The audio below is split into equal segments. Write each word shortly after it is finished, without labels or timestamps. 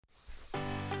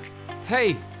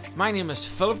Hey, my name is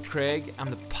Philip Craig. I'm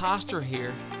the pastor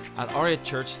here at Aria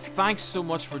Church. Thanks so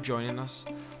much for joining us.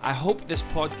 I hope this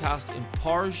podcast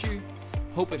empowers you,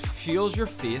 hope it fuels your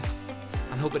faith,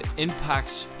 and hope it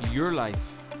impacts your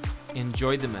life.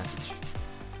 Enjoy the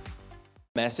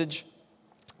message.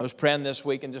 I was praying this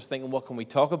week and just thinking, what can we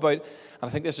talk about? And I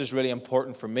think this is really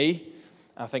important for me.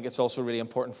 And I think it's also really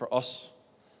important for us,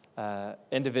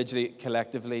 individually,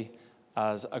 collectively,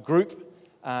 as a group.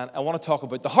 And I want to talk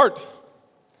about the heart.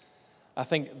 I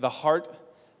think the heart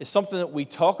is something that we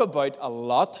talk about a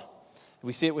lot.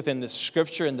 We see it within the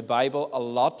scripture in the Bible a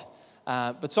lot.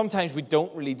 But sometimes we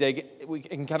don't really dig it. We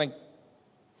can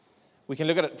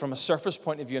look at it from a surface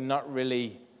point of view and not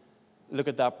really look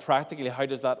at that practically. How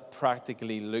does that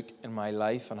practically look in my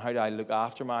life? And how do I look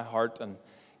after my heart? And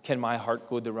can my heart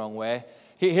go the wrong way?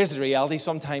 Here's the reality.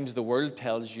 Sometimes the world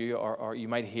tells you, or you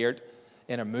might hear it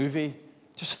in a movie,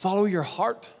 just follow your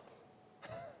heart.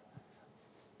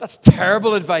 That's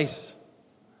terrible advice.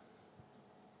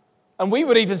 And we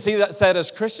would even see that said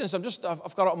as Christians. I've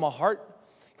got it on my heart.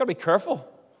 You've got to be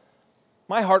careful.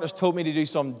 My heart has told me to do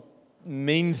some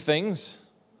mean things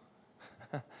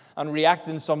and react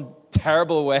in some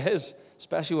terrible ways,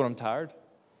 especially when I'm tired.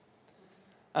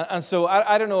 And so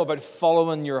I don't know about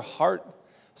following your heart.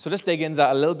 So let's dig into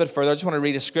that a little bit further. I just want to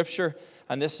read a scripture.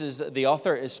 And this is, the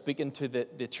author is speaking to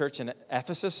the church in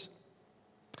Ephesus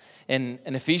in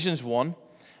Ephesians 1.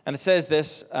 And it says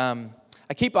this, I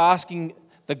keep asking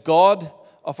the God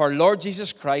of our Lord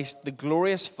Jesus Christ, the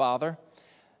glorious Father,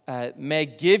 may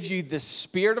give you the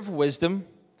spirit of wisdom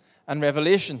and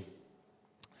revelation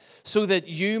so that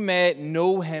you may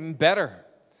know him better.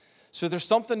 So there's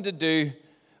something to do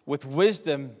with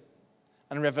wisdom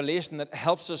and revelation that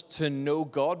helps us to know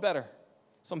God better.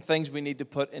 Some things we need to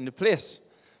put into place.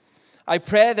 I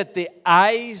pray that the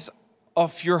eyes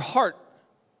of your heart,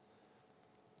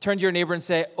 turn to your neighbor and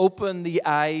say, open the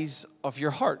eyes of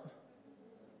your heart,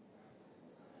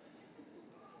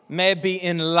 may be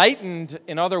enlightened.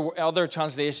 In other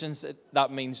translations, that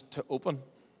means to open,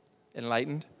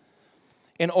 enlightened,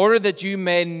 in order that you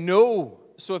may know.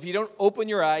 So if you don't open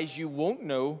your eyes, you won't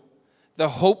know the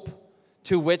hope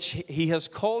to which he has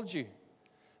called you,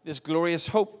 this glorious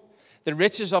hope, the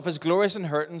riches of his glorious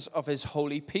inheritance of his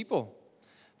holy people.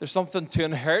 There's something to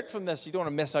inherit from this. You don't want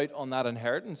to miss out on that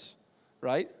inheritance,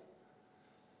 right?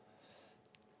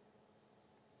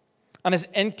 And his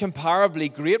incomparably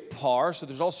great power. So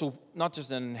there's also not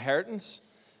just an inheritance.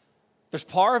 There's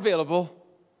power available.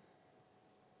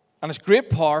 And it's great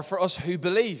power for us who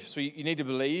believe. So you need to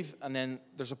believe, and then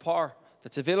there's a power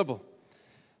that's available.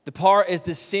 The power is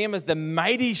the same as the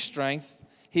mighty strength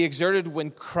he exerted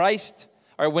when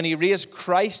he raised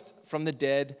Christ from the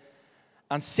dead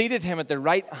and seated him at the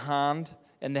right hand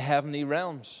in the heavenly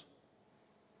realms.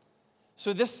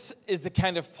 So this is the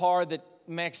kind of power that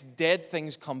makes dead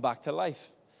things come back to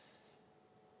life.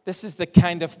 This is the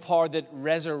kind of power that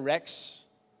resurrects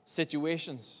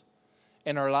situations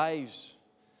in our lives.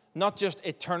 Not just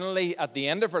eternally at the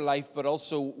end of our life, but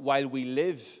also while we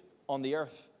live on the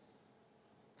earth.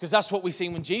 Because that's what we see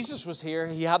when Jesus was here.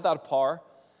 He had that power.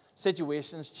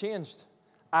 Situations changed.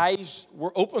 Eyes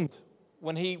were opened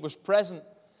when he was present.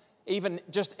 Even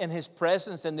just in his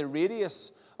presence, in the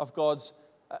radius of God's,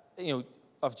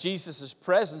 of Jesus'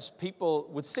 presence, people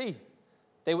would see.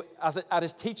 At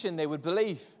his teaching, they would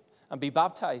believe and be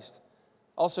baptized.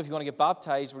 Also, if you want to get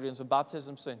baptized, we're doing some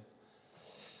baptism soon.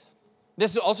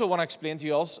 This is also what I want to explain to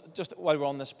you also, just while we're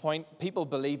on this point. People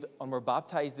believe and were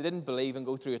baptized. They didn't believe and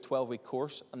go through a 12-week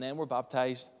course and then were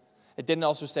baptized. It didn't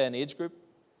also say an age group.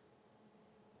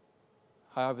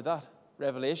 How about that?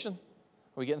 Revelation.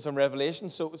 Are we getting some revelation?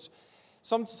 So it's,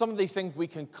 some of these things we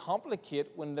can complicate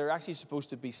when they're actually supposed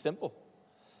to be simple.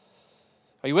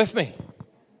 Are you with me?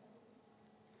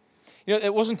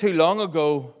 It wasn't too long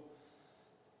ago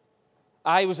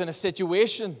I was in a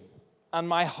situation and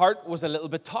my heart was a little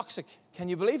bit toxic. Can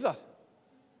you believe that?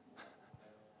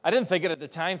 I didn't think it at the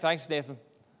time. Thanks, Nathan.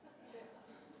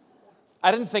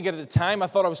 I didn't think it at the time. I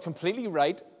thought I was completely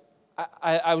right.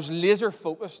 I was laser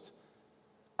focused.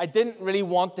 I didn't really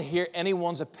want to hear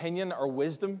anyone's opinion or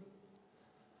wisdom.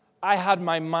 I had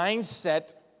my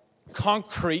mindset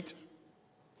concrete.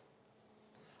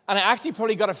 And I actually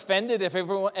probably got offended if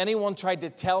anyone tried to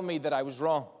tell me that I was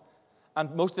wrong.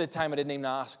 And most of the time I didn't even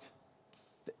ask.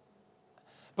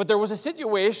 But there was a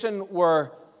situation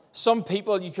where some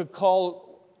people you could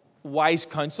call wise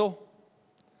counsel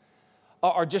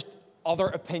or just other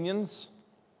opinions.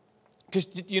 Because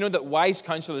you know that wise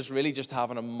counsel is really just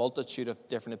having a multitude of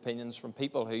different opinions from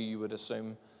people who you would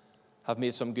assume have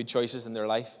made some good choices in their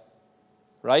life.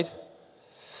 Right?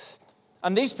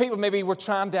 And these people maybe were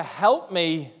trying to help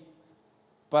me,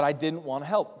 but I didn't want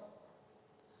help.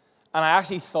 And I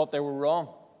actually thought they were wrong.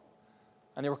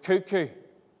 And they were cuckoo,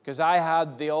 because I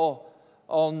had the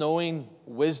all-knowing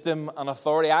wisdom and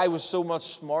authority. I was so much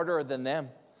smarter than them.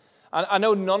 And I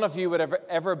know none of you would have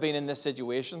ever been in this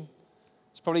situation.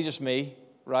 It's probably just me,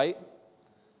 right?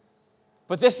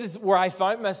 But this is where I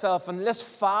found myself. And let's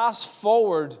fast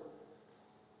forward.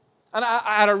 And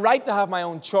I had a right to have my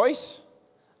own choice.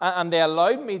 And they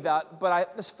allowed me that.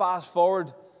 But let's fast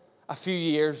forward a few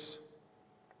years,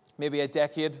 maybe a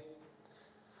decade.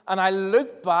 And I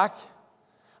look back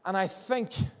and I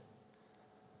think,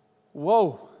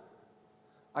 whoa,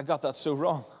 I got that so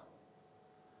wrong.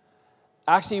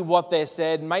 Actually, what they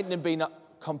said mightn't have been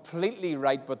completely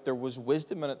right, but there was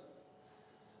wisdom in it.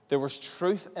 There was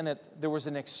truth in it. There was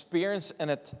an experience in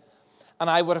it. And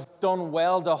I would have done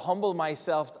well to humble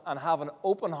myself and have an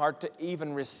open heart to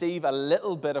even receive a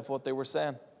little bit of what they were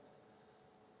saying.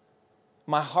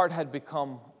 My heart had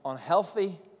become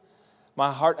unhealthy.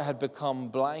 My heart had become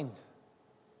blind.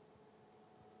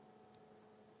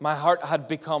 My heart had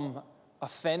become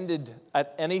offended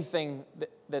at anything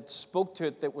that spoke to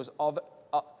it that was of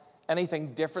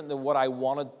anything different than what I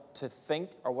wanted to think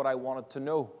or what I wanted to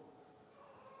know.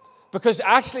 Because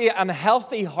actually, an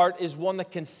unhealthy heart is one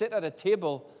that can sit at a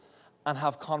table and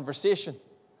have conversation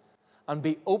and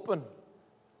be open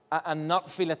and not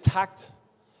feel attacked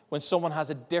when someone has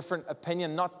a different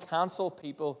opinion, not cancel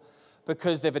people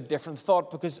because they have a different thought.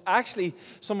 Because actually,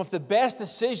 some of the best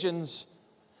decisions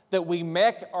that we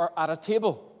make are at a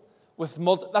table.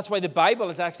 That's why the Bible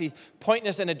is actually pointing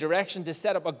us in a direction to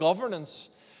set up a governance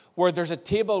where there's a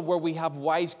table where we have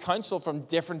wise counsel from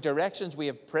different directions. We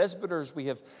have presbyters, we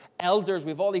have elders,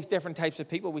 we have all these different types of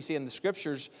people we see in the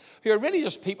Scriptures who are really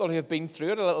just people who have been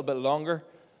through it a little bit longer,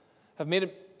 have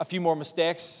made a few more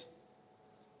mistakes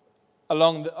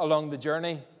along the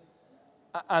journey,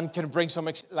 and can bring some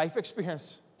life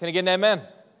experience. Can I get an amen?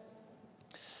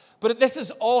 But this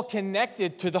is all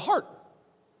connected to the heart.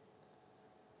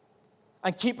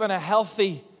 And keeping a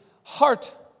healthy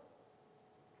heart.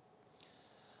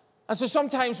 And so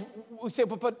sometimes we say,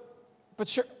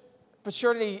 but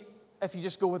surely if you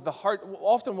just go with the heart,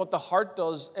 often what the heart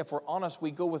does, if we're honest, we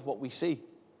go with what we see.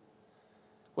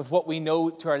 With what we know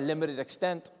to our limited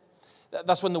extent.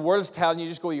 That's when the world's telling you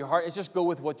just go with your heart. It's just go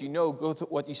with what you know, go with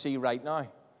what you see right now.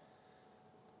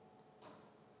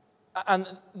 And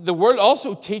the world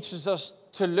also teaches us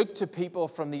to look to people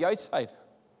from the outside.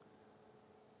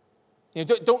 You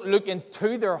know, don't look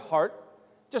into their heart.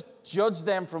 Just judge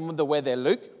them from the way they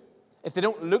look. If they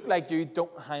don't look like you,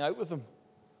 don't hang out with them.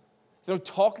 If they don't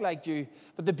talk like you.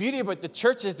 But the beauty about the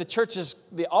church is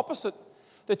the opposite.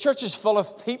 The church is full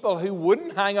of people who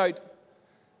wouldn't hang out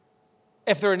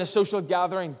if they're in a social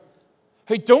gathering,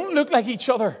 who don't look like each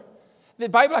other. The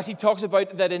Bible actually talks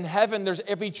about that in heaven there's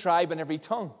every tribe and every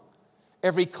tongue,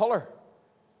 every color.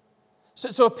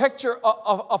 So a picture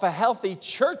of a healthy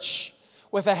church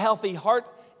with a healthy heart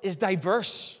is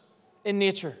diverse in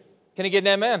nature. Can I get an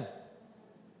amen?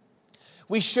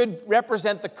 We should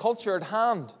represent the culture at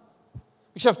hand.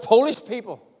 We should have Polish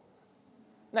people.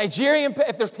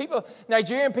 If there's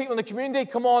Nigerian people in the community,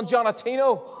 come on,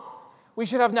 Jonatino. We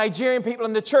should have Nigerian people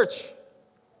in the church.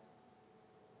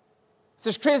 If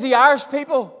there's crazy Irish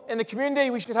people in the community,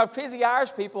 we should have crazy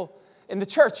Irish people in the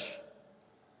church.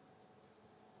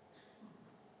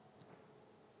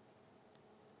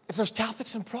 If there's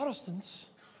Catholics and Protestants,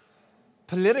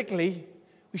 politically,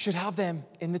 we should have them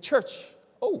in the church.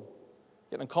 Oh,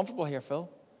 getting uncomfortable here, Phil.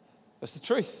 That's the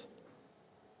truth.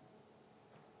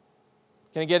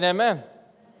 Can I get an amen?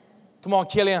 Come on,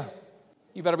 Killian.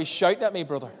 You better be shouting at me,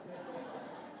 brother.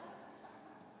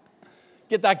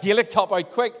 Get that Gaelic top out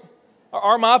quick. Are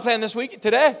Armagh playing this week,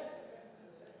 today?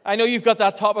 I know you've got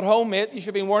that top at home, mate. You should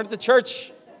have been worn at the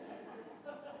church.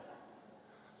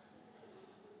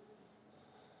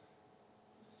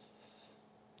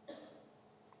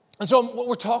 And so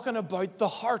we're talking about the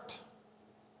heart.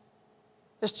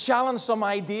 Let's challenge some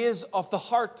ideas of the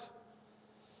heart.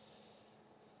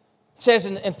 It says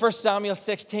in 1 Samuel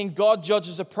 16, God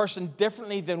judges a person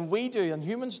differently than we do and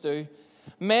humans do.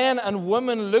 Men and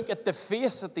women look at the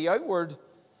face, at the outward,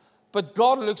 but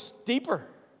God looks deeper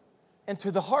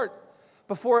into the heart.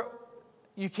 Before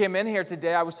you came in here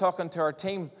today, I was talking to our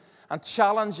team and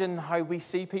challenging how we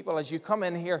see people as you come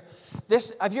in here.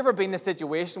 Have you ever been in a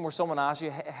situation where someone asks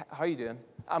you, hey, how are you doing?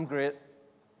 I'm great,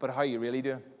 but how are you really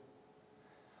doing?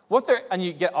 And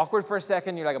you get awkward for a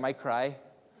second, you're like, I might cry.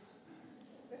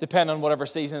 Depending on whatever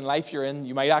season in life you're in,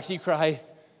 you might actually cry.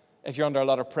 If you're under a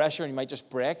lot of pressure, you might just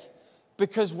break.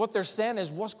 Because what they're saying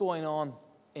is, what's going on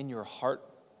in your heart?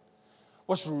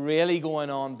 what's really going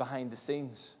on behind the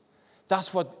scenes.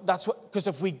 That's what, because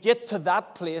if we get to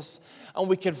that place and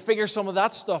we can figure some of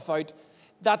that stuff out,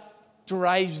 that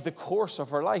drives the course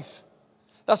of our life.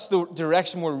 That's the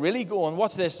direction we're really going.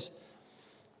 What's this?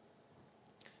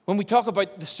 When we talk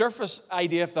about the surface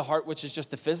idea of the heart, which is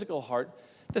just the physical heart,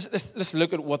 let's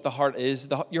look at what the heart is.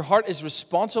 Your heart is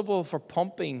responsible for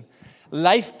pumping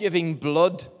life-giving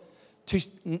blood to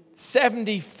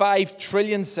 75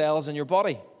 trillion cells in your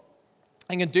body,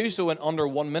 and can do so in under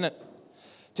 1 minute.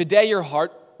 Today, your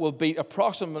heart will beat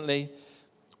approximately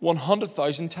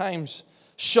 100,000 times,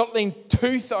 shuttling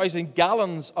 2,000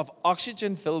 gallons of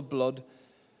oxygen-filled blood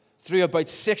through about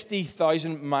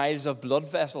 60,000 miles of blood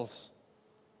vessels.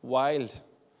 Wild.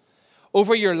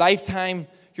 Over your lifetime,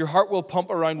 your heart will pump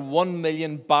around 1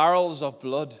 million barrels of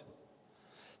blood.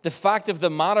 The fact of the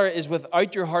matter is,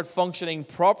 without your heart functioning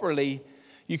properly,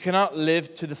 you cannot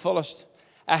live to the fullest.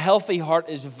 A healthy heart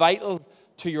is vital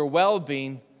to your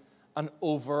well-being and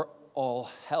overall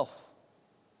health.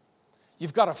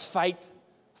 You've got to fight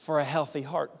for a healthy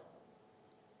heart.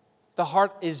 The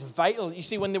heart is vital. You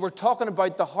see, when they were talking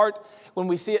about the heart, when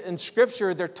we see it in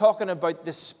Scripture, they're talking about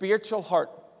the spiritual heart.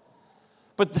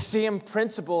 But the same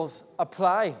principles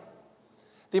apply.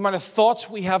 The amount of thoughts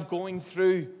we have going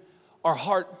through our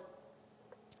heart.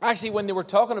 Actually, when they were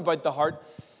talking about the heart,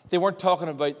 they weren't talking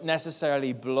about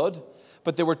necessarily blood,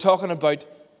 but they were talking about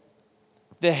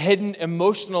the hidden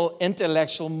emotional,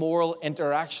 intellectual, moral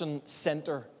interaction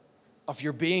center of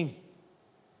your being.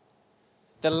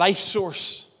 The life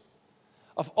source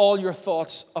of all your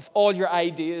thoughts, of all your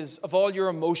ideas, of all your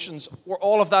emotions, where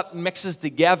all of that mixes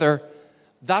together.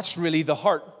 That's really the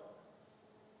heart.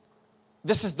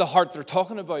 This is the heart they're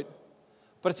talking about.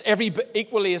 But it's every bit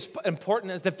equally as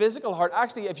important as the physical heart.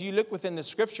 Actually, if you look within the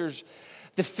Scriptures,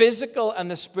 the physical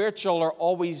and the spiritual are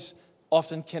always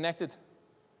often connected.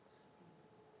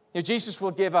 You know, Jesus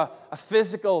will give a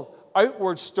physical,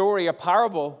 outward story, a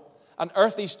parable, an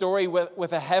earthly story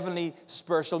with a heavenly,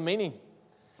 spiritual meaning.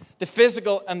 The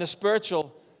physical and the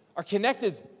spiritual are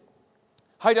connected.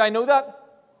 How do I know that?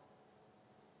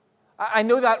 I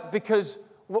know that because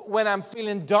when I'm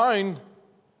feeling down,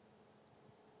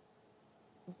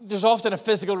 there's often a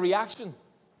physical reaction.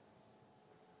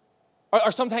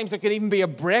 Or sometimes there can even be a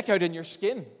breakout in your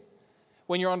skin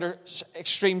when you're under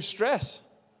extreme stress.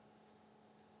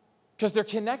 Because they're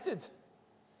connected.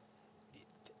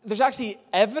 There's actually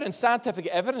evidence, scientific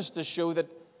evidence, to show that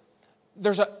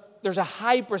there's a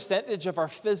high percentage of our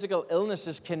physical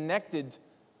illnesses connected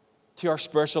to our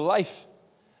spiritual life.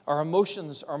 Our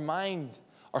emotions, our mind,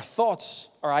 our thoughts,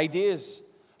 our ideas,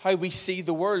 how we see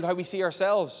the world, how we see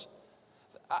ourselves.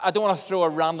 I don't want to throw a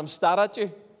random stat at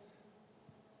you,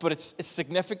 but it's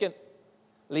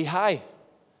significantly high.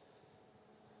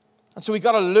 And so we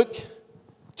got to look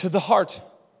to the heart.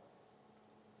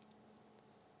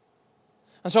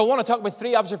 And so I want to talk about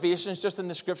 3 observations just in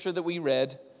the Scripture that we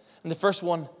read. And the first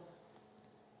one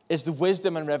is the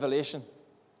wisdom and revelation.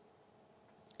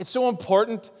 It's so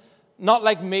important. Not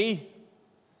like me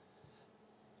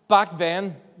back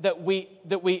then, that we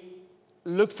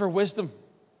look for wisdom.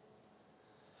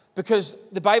 Because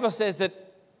the Bible says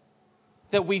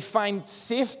that we find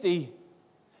safety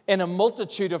in a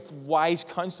multitude of wise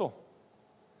counsel.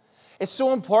 It's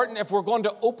so important if we're going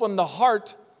to open the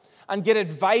heart and get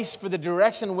advice for the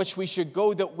direction in which we should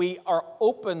go, that we are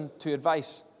open to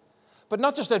advice. But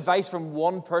not just advice from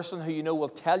one person who you know will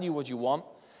tell you what you want.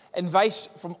 Advice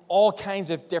from all kinds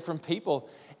of different people,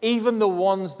 even the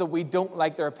ones that we don't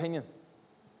like their opinion.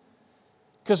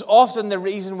 Because often the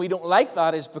reason we don't like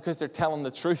that is because they're telling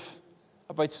the truth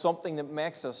about something that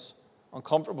makes us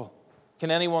uncomfortable.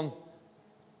 Can anyone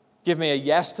give me a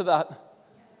yes to that?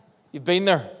 You've been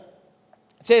there.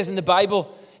 It says in the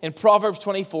Bible, in Proverbs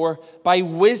 24, by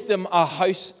wisdom a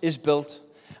house is built,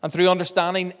 and through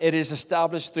understanding it is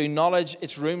established. Through knowledge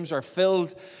its rooms are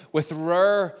filled with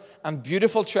rare and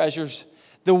beautiful treasures.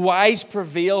 The wise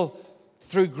prevail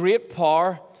through great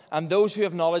power, and those who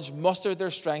have knowledge muster their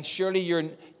strength. Surely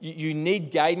you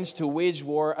need guidance to wage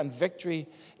war, and victory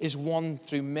is won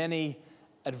through many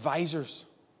advisors.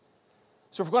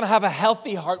 So if we're going to have a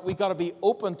healthy heart, we've got to be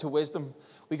open to wisdom.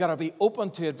 We've got to be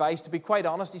open to advice. To be quite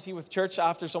honest, you see, with church,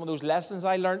 after some of those lessons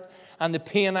I learned and the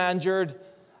pain I endured,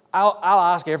 I'll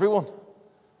ask everyone.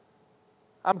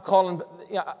 I'm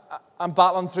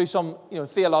battling through some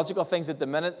theological things at the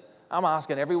minute. I'm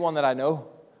asking everyone that I know,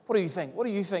 what do you think? What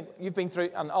do you think? You've been through,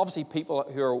 and obviously people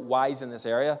who are wise in this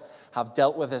area have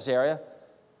dealt with this area.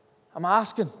 I'm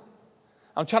asking.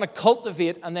 I'm trying to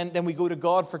cultivate, and then we go to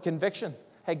God for conviction.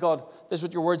 Hey, God, this is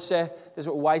what your words say. This is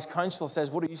what wise counsel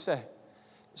says. What do you say?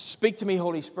 Speak to me,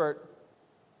 Holy Spirit.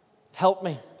 Help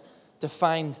me to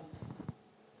find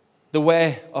the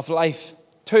way of life.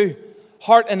 2,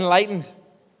 heart enlightened.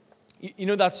 You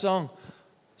know that song?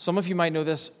 Some of you might know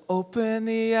this. Open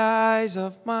the eyes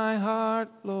of my heart,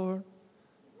 Lord.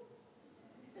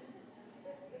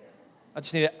 I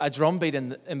just need a drum beat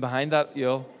in behind that,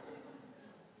 yo.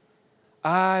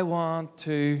 I want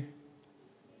to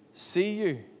see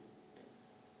you.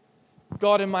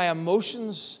 God, in my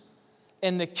emotions,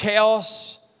 in the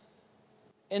chaos,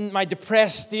 in my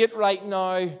depressed state right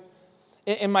now,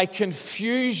 in my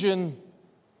confusion,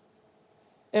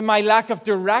 in my lack of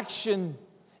direction,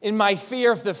 in my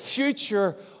fear of the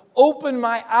future, open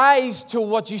my eyes to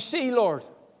what you see, Lord.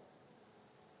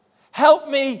 Help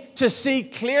me to see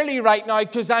clearly right now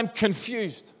because I'm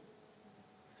confused.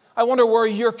 I wonder where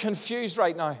you're confused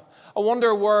right now. I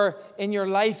wonder where in your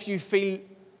life you feel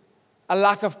a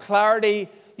lack of clarity.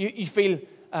 You feel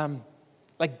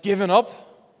like giving up.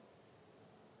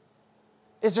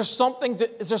 Is there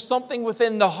something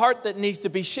within the heart that needs to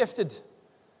be shifted?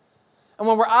 And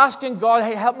when we're asking God,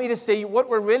 hey, help me to see, what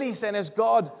we're really saying is,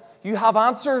 God, you have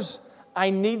answers.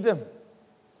 I need them.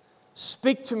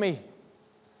 Speak to me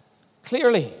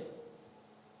clearly.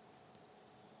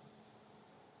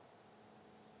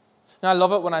 Now, I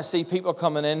love it when I see people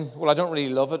coming in. Well, I don't really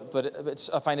love it, but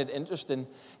I find it interesting.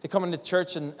 They come into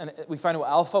church, and we find out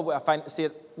Alpha. I see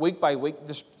it week by week,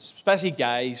 especially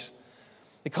guys.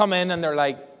 They come in, and they're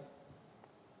like,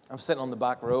 I'm sitting on the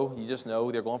back row. You just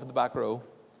know they're going for the back row.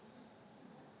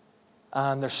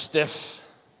 And they're stiff.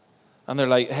 And they're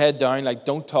like, head down, like,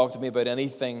 don't talk to me about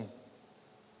anything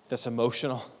that's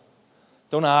emotional.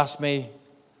 Don't ask me,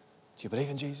 do you believe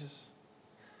in Jesus?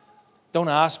 Don't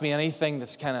ask me anything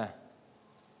that's kind of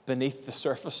beneath the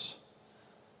surface.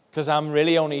 Because I'm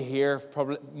really only here,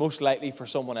 probably most likely for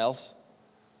someone else,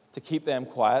 to keep them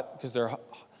quiet, because they're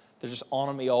just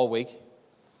on me all week.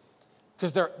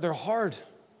 Because they're hard.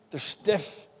 They're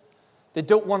stiff. They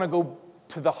don't want to go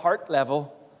to the heart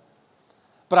level.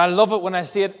 But I love it when I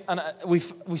see it, and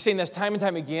we've seen this time and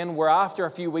time again, where after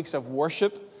a few weeks of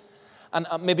worship and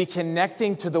maybe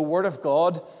connecting to the Word of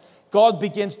God, God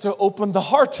begins to open the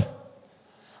heart.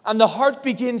 And the heart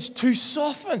begins to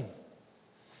soften.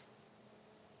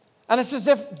 And it's as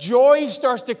if joy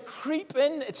starts to creep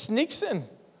in, it sneaks in.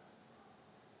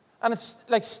 And it's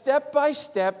like step by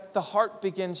step, the heart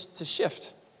begins to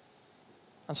shift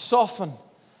and soften.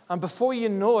 And before you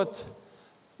know it,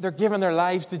 they're giving their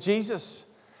lives to Jesus.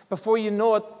 Before you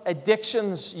know it,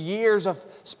 addictions, years of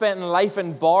spending life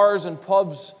in bars and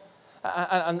pubs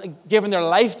and giving their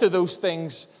life to those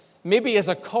things, maybe as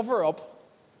a cover-up,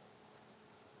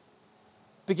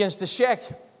 begins to shake.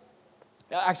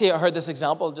 Actually, I heard this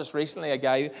example just recently. A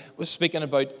guy was speaking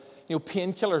about,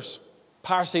 painkillers,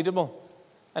 paracetamol.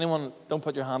 Anyone, don't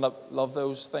put your hand up, love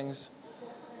those things?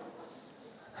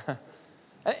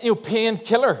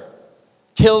 Painkiller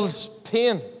kills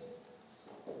pain.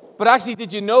 But actually,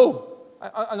 did you know,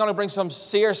 I'm going to bring some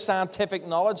serious scientific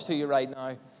knowledge to you right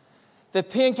now, that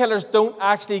painkillers don't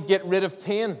actually get rid of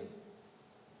pain.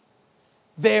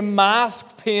 They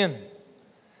mask pain.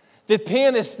 The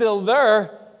pain is still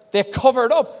there, they cover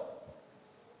it up.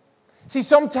 See,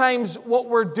 sometimes what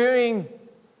we're doing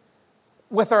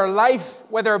with our life,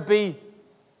 whether it be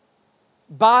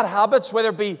bad habits, whether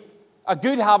it be a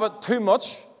good habit too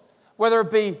much, whether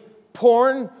it be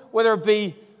porn, whether it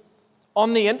be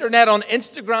on the internet, on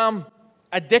Instagram,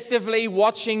 addictively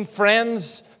watching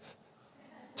Friends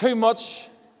too much,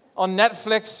 on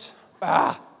Netflix.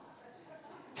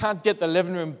 Can't get the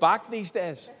living room back these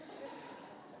days.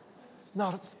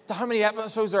 No, how many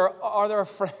episodes are there of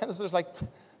Friends?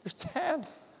 There's 10.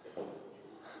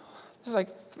 There's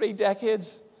like 3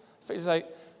 decades. Feels like.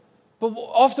 But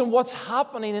often what's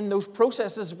happening in those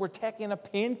processes, we're taking a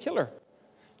painkiller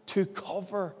to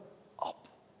cover up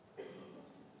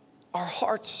our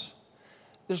hearts.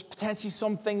 There's potentially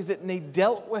some things that need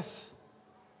dealt with.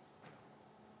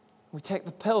 We take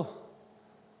the pill.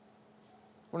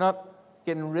 We're not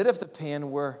getting rid of the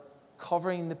pain, we're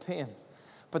covering the pain.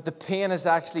 But the pain is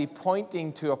actually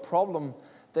pointing to a problem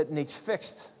that needs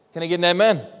fixed. Can I get an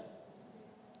amen?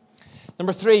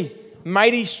 Number 3,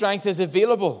 mighty strength is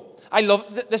available. I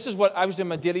love, this is what I was doing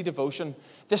my daily devotion.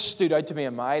 This stood out to me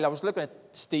a mile. I was looking at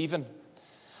Stephen.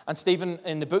 And Stephen,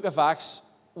 in the book of Acts,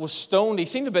 was stoned. He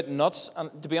seemed a bit nuts.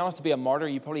 And to be honest, to be a martyr,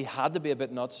 you probably had to be a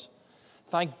bit nuts.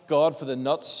 Thank God for the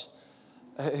nuts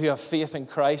who have faith in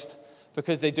Christ,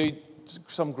 because they do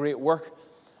some great work.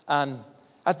 And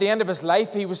at the end of his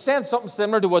life, he was saying something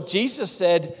similar to what Jesus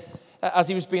said as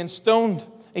he was being stoned.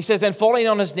 He says, then falling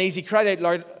on his knees, he cried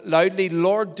out loudly,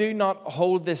 Lord, do not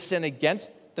hold this sin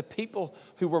against the people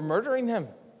who were murdering him.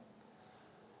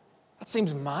 That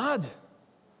seems mad.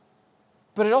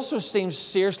 But it also seems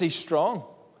seriously strong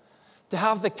to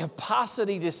have the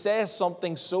capacity to say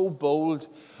something so bold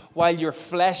while your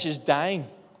flesh is dying.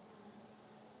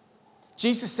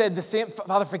 Jesus said the same,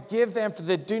 Father, forgive them for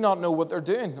they do not know what they're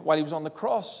doing, while he was on the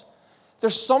cross.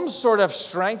 There's some sort of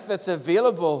strength that's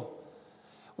available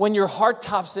when your heart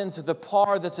taps into the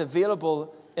power that's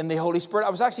available in the Holy Spirit.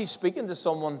 I was actually speaking to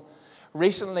someone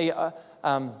recently,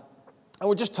 and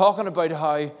we're just talking about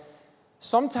how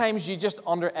sometimes you just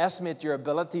underestimate your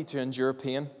ability to endure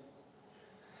pain.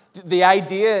 The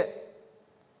idea,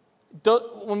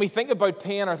 when we think about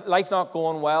pain or life not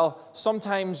going well,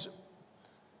 sometimes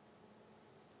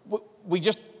we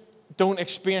just don't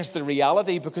experience the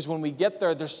reality, because when we get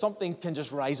there, there's something can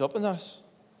just rise up in us.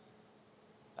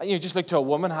 And you just look to a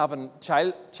woman having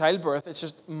childbirth, it's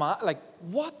just mad. Like,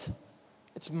 what?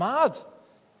 It's mad.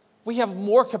 We have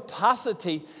more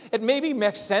capacity. It maybe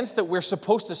makes sense that we're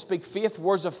supposed to speak faith,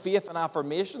 words of faith and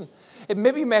affirmation. It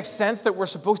maybe makes sense that we're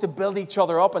supposed to build each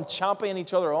other up and champion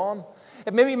each other on.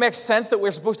 It maybe makes sense that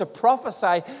we're supposed to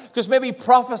prophesy, because maybe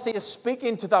prophecy is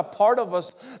speaking to that part of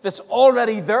us that's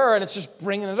already there, and it's just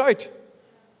bringing it out.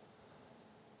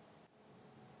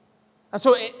 And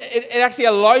so it actually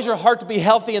allows your heart to be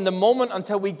healthy in the moment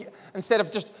instead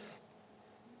of just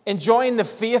enjoying the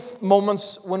faith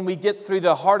moments when we get through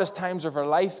the hardest times of our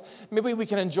life. Maybe we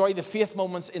can enjoy the faith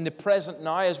moments in the present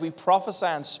now as we prophesy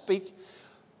and speak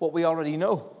what we already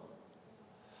know.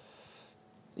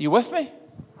 Are you with me?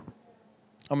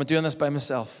 I'm doing this by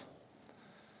myself.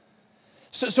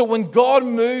 So when God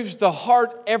moves the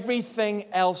heart, everything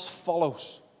else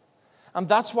follows. And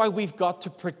that's why we've got to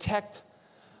protect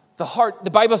the heart.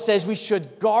 The Bible says we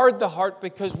should guard the heart,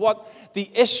 because the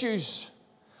issues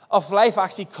of life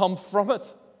actually come from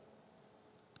it.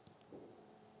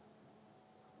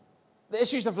 The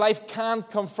issues of life can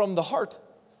come from the heart.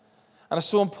 And it's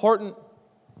so important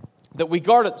that we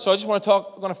guard it. So I just want to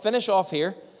I'm going to finish off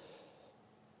here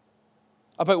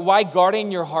about why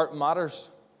guarding your heart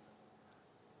matters,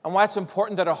 and why it's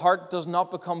important that our heart does not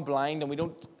become blind and we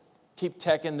don't keep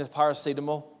taking the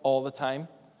paracetamol all the time.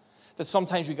 That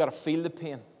sometimes we've got to feel the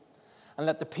pain and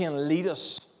let the pain lead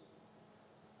us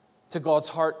to God's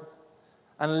heart,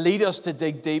 and lead us to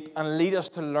dig deep, and lead us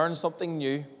to learn something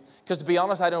new. Because to be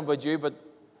honest, I don't know about you, but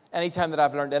anytime that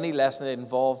I've learned any lesson that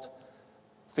involved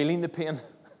feeling the pain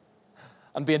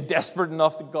and being desperate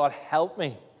enough to, God, help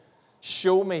me,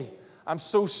 show me. I'm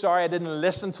so sorry I didn't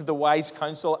listen to the wise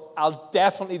counsel. I'll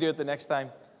definitely do it the next time.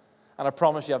 And I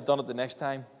promise you I've done it the next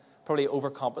time. Probably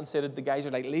overcompensated. The guys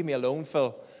are like, leave me alone,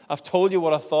 Phil. I've told you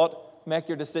what I thought. Make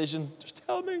your decision. Just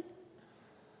tell me.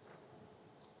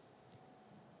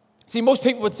 See, most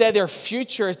people would say their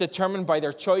future is determined by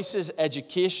their choices,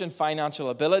 education, financial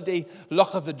ability,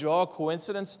 luck of the draw,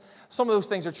 coincidence. Some of those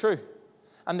things are true,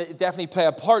 and they definitely play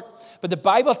a part. But the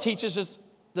Bible teaches us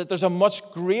that there's a much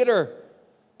greater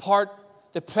part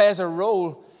that plays a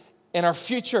role in our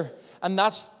future, and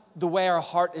that's the way our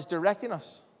heart is directing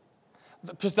us.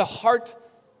 Because the heart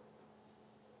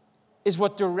is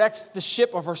what directs the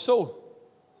ship of our soul.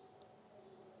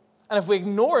 And if we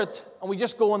ignore it and we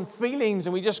just go on feelings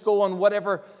and we just go on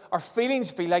whatever our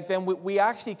feelings feel like, then we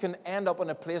actually can end up in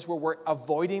a place where we're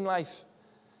avoiding life.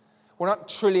 We're not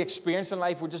truly experiencing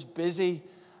life. We're just busy,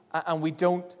 and we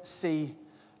don't see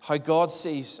how God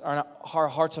sees, or our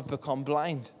hearts have become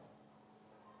blind.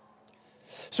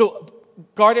 So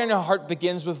guarding our heart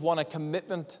begins with a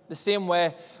commitment. The same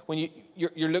way when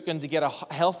you're looking to get a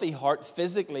healthy heart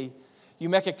physically, you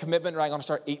make a commitment, right, I'm going to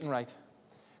start eating right.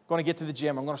 I'm going to get to the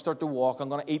gym. I'm going to start to walk. I'm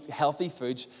going to eat healthy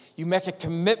foods. You make a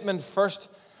commitment first.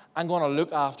 I'm going to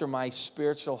look after my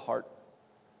spiritual heart,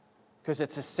 because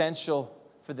it's essential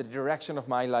for the direction of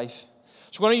my life.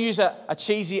 So we're going to use a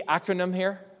cheesy acronym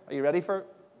here. Are you ready for it?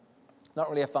 Not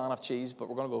really a fan of cheese, but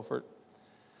we're going to go for it.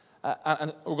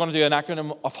 And we're going to do an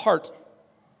acronym of heart.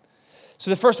 So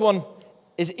the first one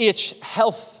is H,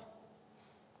 health.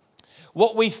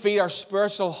 What we feed our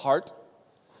spiritual heart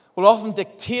will often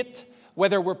dictate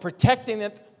whether we're protecting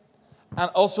it and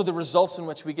also the results in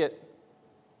which we get.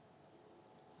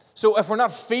 So if we're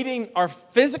not feeding our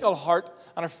physical heart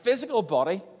and our physical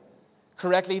body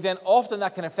correctly, then often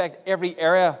that can affect every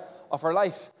area of our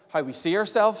life. How we see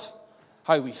ourselves,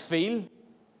 how we feel,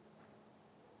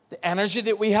 the energy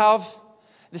that we have.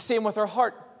 The same with our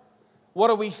heart. What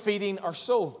are we feeding our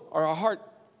soul or our heart?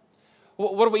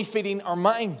 What are we feeding our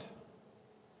mind?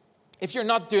 If you're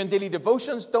not doing daily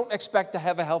devotions, don't expect to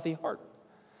have a healthy heart.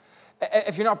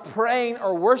 If you're not praying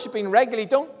or worshiping regularly,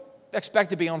 don't expect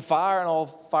to be on fire and all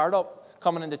fired up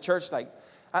coming into church.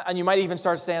 And you might even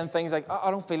start saying things like,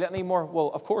 I don't feel it anymore. Well,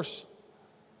 of course.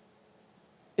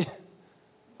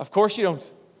 Of course you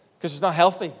don't, because it's not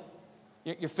healthy.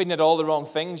 You're feeding it all the wrong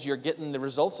things. You're getting the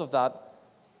results of that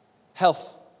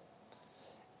health.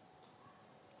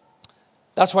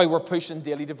 That's why we're pushing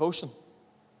daily devotion.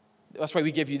 That's why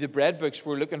we give you the bread books.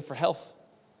 We're looking for health.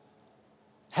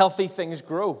 Healthy things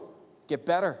grow, get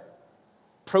better.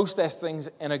 Process things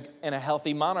in a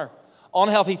healthy manner.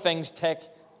 Unhealthy things take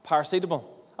paracetamol.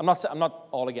 I'm not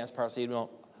all against paracetamol.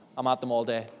 I'm at them all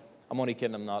day. I'm only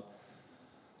kidding, I'm not.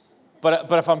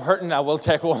 But if I'm hurting, I will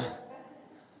take one.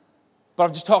 But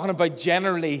I'm just talking about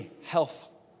generally health.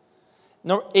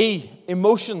 Number E,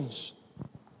 emotions.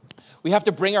 We have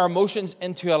to bring our emotions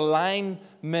into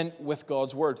alignment with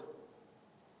God's word.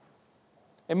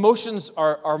 Emotions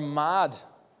are mad.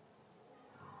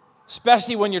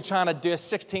 Especially when you're trying to do a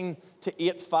 16 to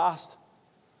 8 fast.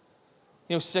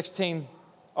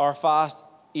 16-hour fast,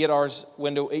 8 hours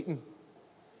window eating.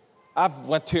 I've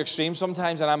went too extreme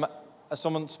sometimes, and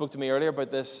someone spoke to me earlier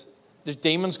about this. There's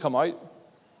demons come out.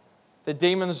 The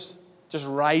demons just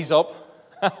rise up.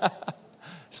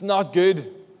 It's not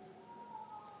good.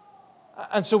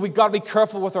 And so we've got to be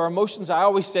careful with our emotions. I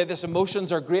always say this,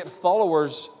 emotions are great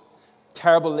followers,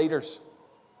 terrible leaders.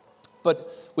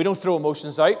 But we don't throw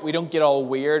emotions out. We don't get all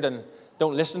weird and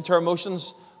don't listen to our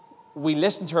emotions. We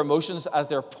listen to our emotions as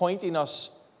they're pointing us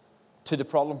to the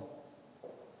problem.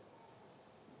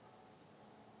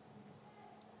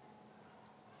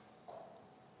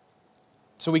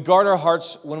 So we guard our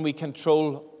hearts when we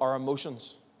control our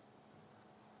emotions.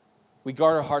 We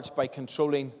guard our hearts by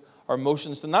controlling our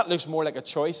emotions. And that looks more like a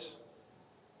choice.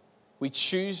 We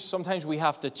choose. Sometimes we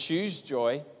have to choose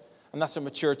joy. And that's a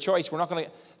mature choice.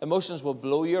 Emotions will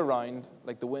blow you around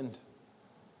like the wind.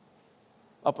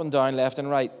 Up and down, left and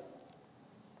right.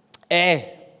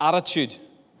 Attitude.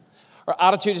 Our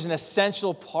attitude is an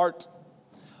essential part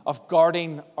of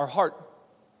guarding our heart.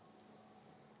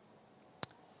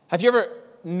 Have you ever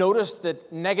noticed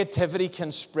that negativity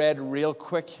can spread real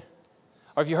quick?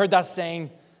 Or have you heard that saying,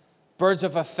 birds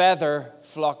of a feather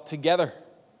flock together?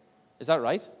 Is that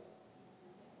right?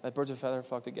 That birds of a feather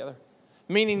flock together.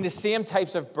 Meaning the same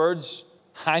types of birds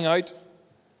hang out.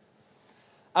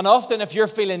 And often if you're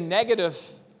feeling negative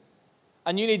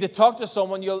and you need to talk to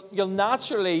someone, you'll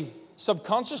naturally,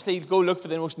 subconsciously go look for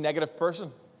the most negative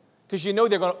person. Because you know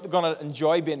they're going to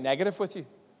enjoy being negative with you.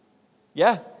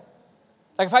 Yeah?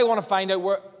 Like if I want to find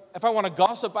out if I want to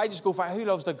gossip, I just go find who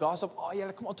loves to gossip. Oh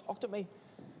yeah, come on, talk to me.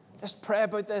 Let's pray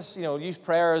about this. Use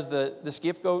prayer as the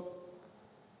scapegoat.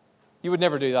 You would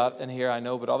never do that in here, I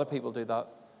know, but other people do that.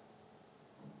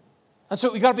 And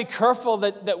so we've got to be careful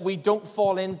that we don't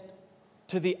fall into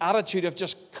the attitude of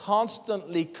just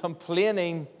constantly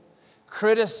complaining,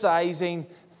 criticizing,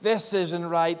 this isn't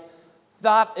right,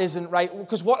 that isn't right.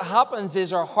 Because what happens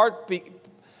is our heart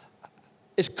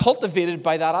is cultivated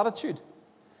by that attitude.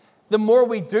 The more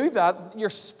we do that, you're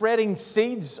spreading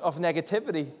seeds of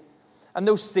negativity. And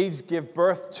those seeds give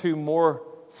birth to more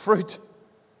fruit.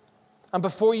 And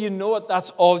before you know it,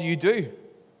 that's all you do.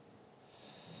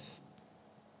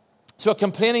 So a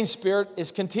complaining spirit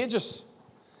is contagious.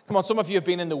 Come on, some of you have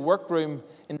been in the workroom,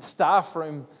 in the staff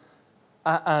room,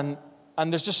 and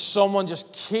there's just someone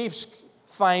just keeps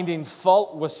finding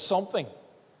fault with something.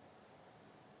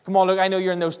 Come on, look, I know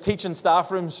you're in those teaching staff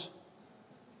rooms.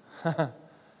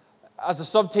 As a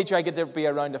sub-teacher, I get to be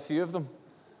around a few of them.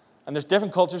 And there's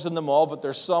different cultures in them all, but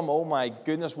there's some, oh my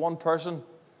goodness, one person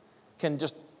can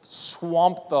just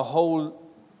swamp the whole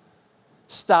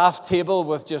staff table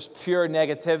with just pure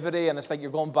negativity, and it's like you're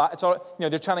going back. It's all,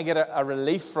 they're trying to get a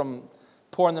relief from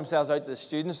pouring themselves out to the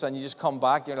students, and you just come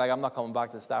back, you're like, I'm not coming back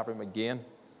to the staff room again.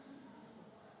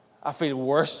 I feel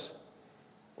worse.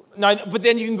 Now, but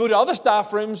then you can go to other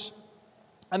staff rooms,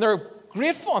 and they're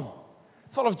great fun,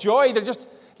 full of joy. They're just,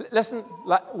 listen,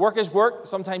 work is work.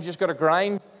 Sometimes you just got to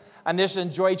grind and just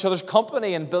enjoy each other's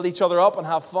company and build each other up and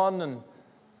have fun.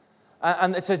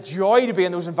 And it's a joy to be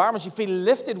in those environments. You feel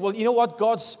lifted. Well, you know what?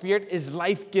 God's Spirit is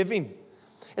life-giving.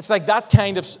 It's like that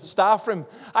kind of staff room.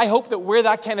 I hope that we're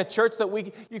that kind of church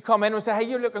that you come in and say, hey,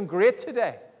 you're looking great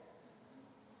today.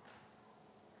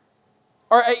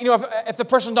 Or, if the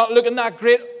person's not looking that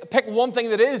great, pick one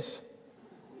thing that is.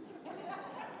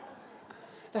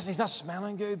 Listen, he's not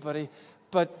smelling good, but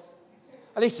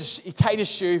at least he tied his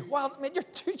shoe. Well, I mean, your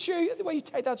shoe, the way you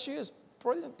tied that shoe is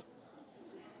brilliant.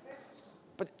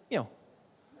 But,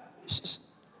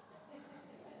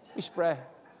 we spray.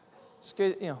 It's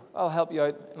good, I'll help you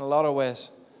out in a lot of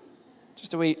ways.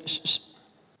 Just a wee.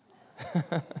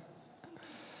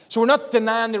 So we're not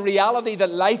denying the reality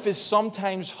that life is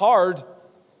sometimes hard,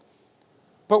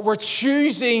 but we're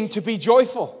choosing to be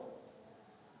joyful.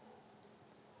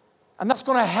 And that's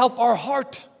going to help our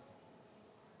heart.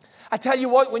 I tell you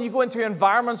what, when you go into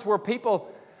environments where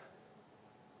people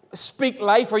speak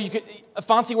life, or you could, a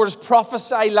fancy word is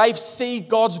prophesy life, see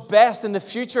God's best in the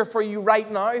future for you right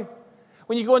now.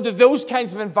 When you go into those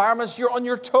kinds of environments, you're on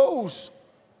your toes.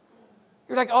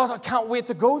 You're like, oh, I can't wait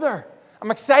to go there.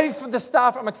 I'm excited for the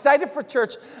staff. I'm excited for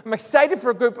church. I'm excited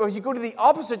for a group. But if you go to the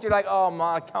opposite, you're like, oh, man,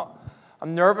 I can't.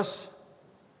 I'm nervous.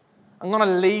 I'm going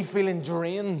to leave feeling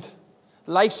drained.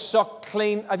 Life sucked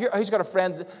clean. Who's got a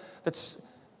friend that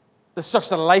sucks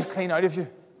the life clean out of you?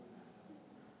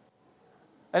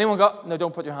 Anyone got? No,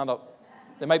 don't put your hand up.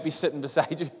 They might be sitting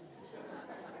beside you.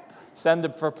 Send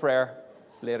them for prayer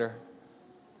later.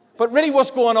 But really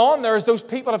what's going on there is those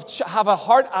people have a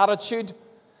heart attitude.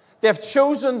 They've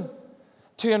chosen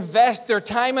to invest their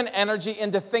time and energy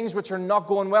into things which are not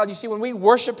going well. You see, when we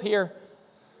worship here,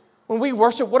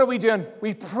 what are we doing?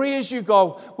 We praise you,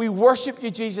 God. We worship you,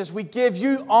 Jesus. We give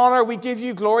you honor. We give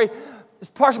you glory. There's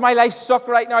parts of my life suck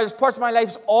right now. There's parts of my life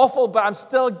is awful, but I'm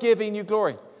still giving you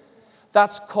glory.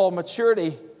 That's called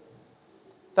maturity.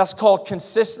 That's called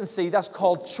consistency. That's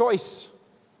called choice.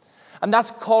 And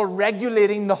that's called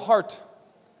regulating the heart.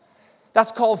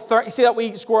 That's called, you see that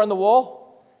wee square on the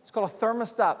wall? It's called a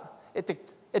thermostat.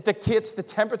 It dictates the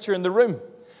temperature in the room.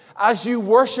 As you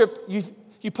worship,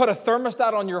 you put a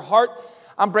thermostat on your heart.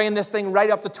 I'm bringing this thing right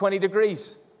up to 20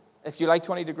 degrees, if you like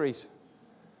 20 degrees.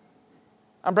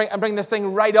 I'm bringing this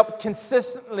thing right up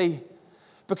consistently,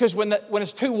 because when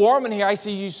it's too warm in here, I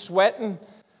see you sweating.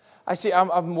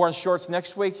 I'm wearing shorts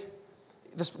next week.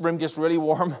 This room gets really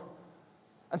warm.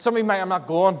 And some of you might, I'm not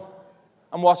going.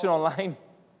 I'm watching online.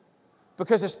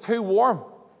 Because it's too warm.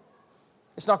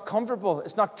 It's not comfortable.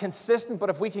 It's not consistent. But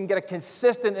if we can get a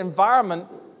consistent environment,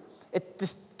 it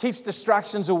just keeps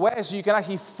distractions away so you can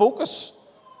actually focus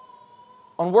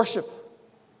on worship.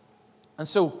 And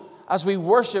so, as we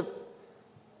worship,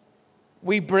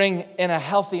 we bring in a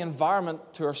healthy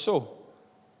environment to our soul.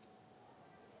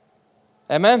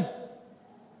 Amen?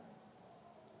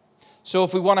 So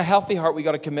if we want a healthy heart, we've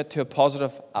got to commit to a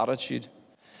positive attitude.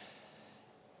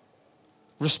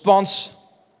 Response.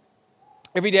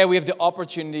 Every day we have the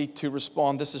opportunity to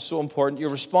respond. This is so important. Your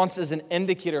response is an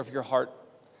indicator of your heart.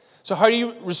 So how do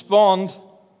you respond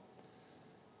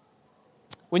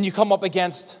when you come up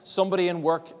against somebody in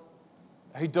work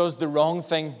who does the wrong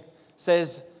thing,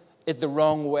 says it the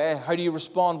wrong way? How do you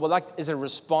respond? Well, that is a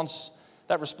response.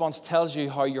 That response tells you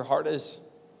how your heart is.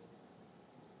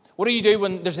 What do you do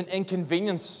when there's an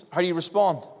inconvenience? How do you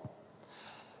respond?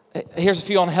 Here's a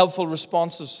few unhelpful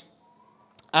responses.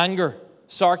 Anger,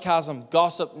 sarcasm,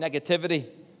 gossip, negativity.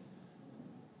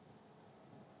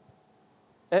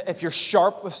 If you're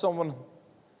sharp with someone,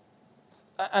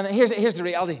 and here's the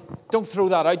reality. Don't throw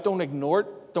that out. Don't ignore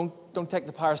it. Don't take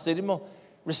the paracetamol.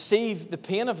 Receive the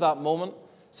pain of that moment.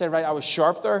 Say, right, I was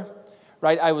sharp there.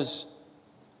 Right, I was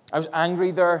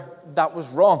angry there. That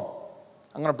was wrong.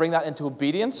 I'm going to bring that into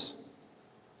obedience.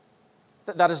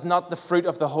 That is not the fruit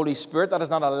of the Holy Spirit. That is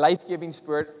not a life-giving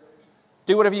spirit.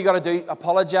 Do whatever you got to do.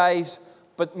 Apologize.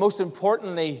 But most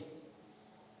importantly,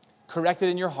 correct it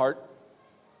in your heart.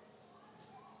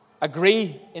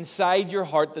 Agree inside your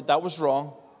heart that was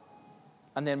wrong.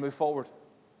 And then move forward.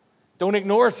 Don't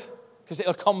ignore it, because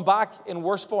it'll come back in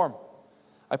worse form.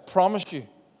 I promise you. It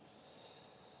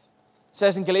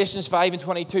says in Galatians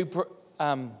 5:22,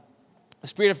 the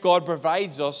Spirit of God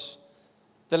provides us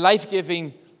the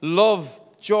life-giving love,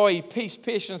 joy, peace,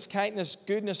 patience, kindness,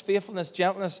 goodness, faithfulness,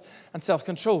 gentleness, and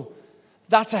self-control.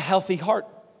 That's a healthy heart.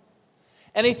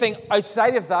 Anything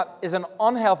outside of that is an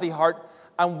unhealthy heart,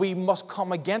 and we must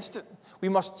come against it. We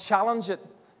must challenge it,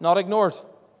 not ignore it.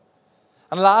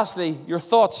 And lastly, your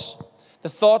thoughts. The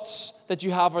thoughts that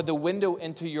you have are the window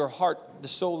into your heart, the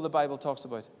soul the Bible talks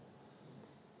about.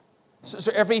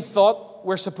 So every thought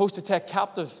we're supposed to take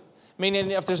captive.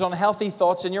 Meaning, if there's unhealthy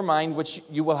thoughts in your mind, which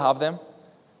you will have them,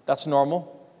 that's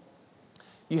normal.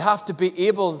 You have to be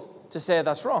able to say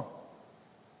that's wrong.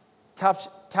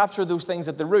 Capture those things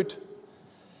at the root.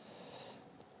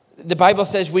 The Bible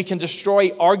says we can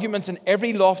destroy arguments and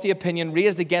every lofty opinion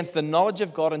raised against the knowledge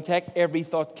of God and take every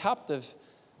thought captive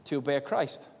to obey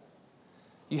Christ.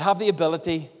 You have the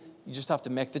ability, you just have to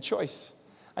make the choice.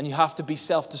 And you have to be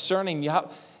self-discerning.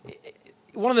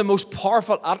 One of the most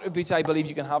powerful attributes I believe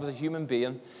you can have as a human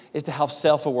being is to have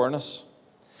self-awareness.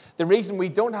 The reason we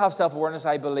don't have self-awareness,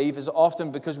 I believe, is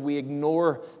often because we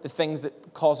ignore the things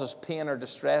that cause us pain or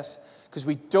distress, because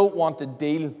we don't want to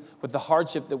deal with the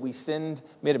hardship that we sinned,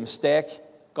 made a mistake,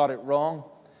 got it wrong.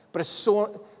 But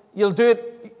you'll get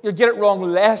it wrong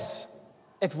less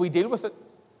if we deal with it.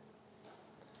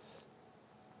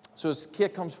 So as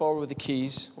Kate comes forward with the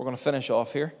keys, we're going to finish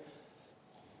off here.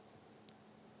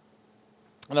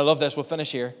 And I love this. We'll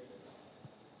finish here.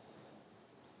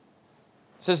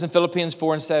 It says in Philippians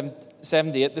 4 and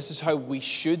 7 to 8, this is how we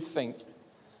should think.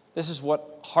 This is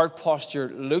what heart posture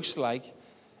looks like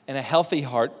in a healthy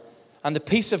heart. And the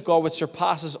peace of God which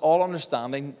surpasses all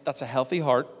understanding, that's a healthy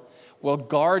heart, will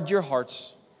guard your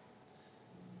hearts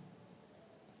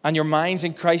and your minds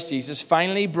in Christ Jesus.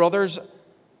 Finally, brothers,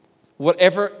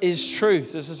 whatever is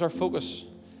truth, this is our focus,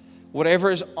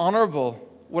 whatever is honorable,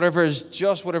 whatever is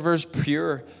just, whatever is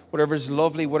pure, whatever is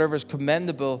lovely, whatever is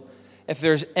commendable, if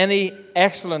there's any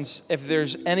excellence, if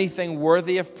there's anything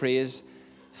worthy of praise,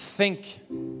 think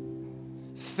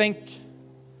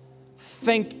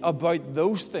about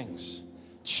those things.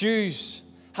 Choose,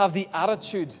 have the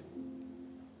attitude,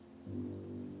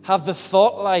 have the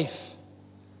thought life,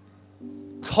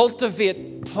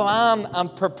 cultivate, plan,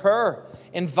 and prepare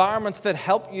environments that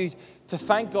help you to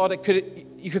thank God.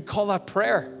 You could call that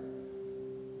prayer.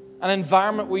 An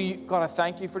environment where God, I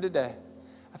thank you for today.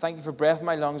 I thank you for breath in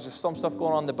my lungs. There's some stuff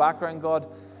going on in the background, God.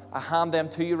 I hand them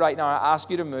to you right now. I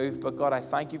ask you to move, but God, I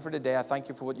thank you for today. I thank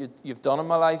you for what you've done in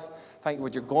my life. Thank you for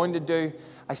what you're going to do.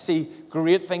 I see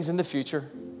great things in the future.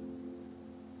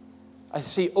 I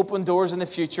see open doors in the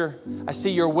future. I see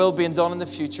your will being done in the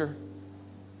future.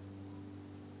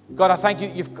 God, I thank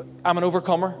you. I'm an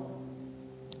overcomer.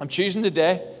 I'm choosing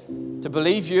today to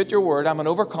believe you at your word. I'm an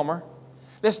overcomer.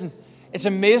 Listen, it's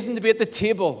amazing to be at the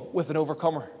table with an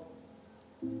overcomer.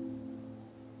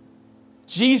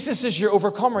 Jesus is your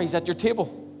overcomer. He's at your table.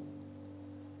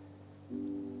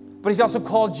 But he's also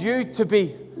called you to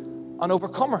be an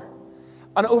overcomer.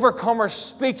 An overcomer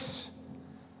speaks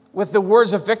with the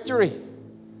words of victory.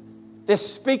 They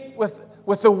speak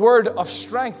with the word of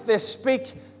strength. They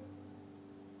speak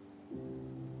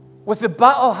with the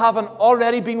battle having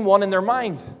already been won in their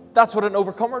mind. That's what an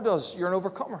overcomer does. You're an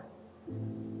overcomer.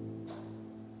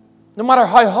 No matter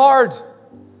how hard,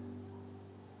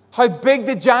 how big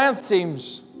the giant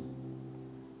seems,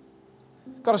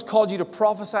 God has called you to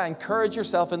prophesy, encourage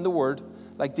yourself in the word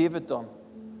like David done.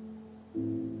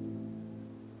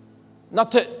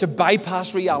 Not to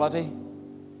bypass reality,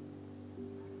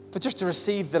 but just to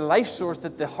receive the life source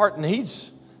that the heart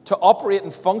needs to operate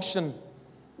and function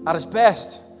at its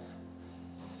best.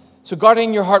 So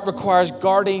guarding your heart requires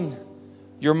guarding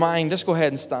your mind. Let's go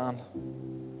ahead and stand.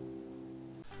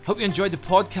 Hope you enjoyed the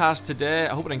podcast today.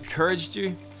 I hope it encouraged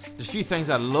you. There's a few things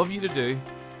I'd love you to do.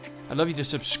 I'd love you to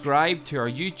subscribe to our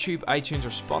YouTube, iTunes, or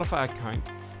Spotify account.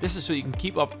 This is so you can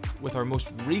keep up with our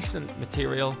most recent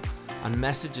material and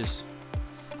messages.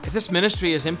 If this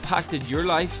ministry has impacted your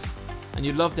life and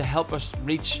you'd love to help us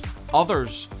reach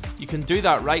others, you can do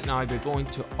that right now by going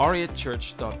to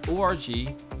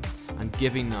r8church.org and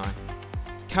giving now.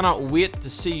 Cannot wait to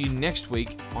see you next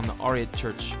week on the R8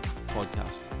 Church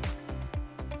podcast.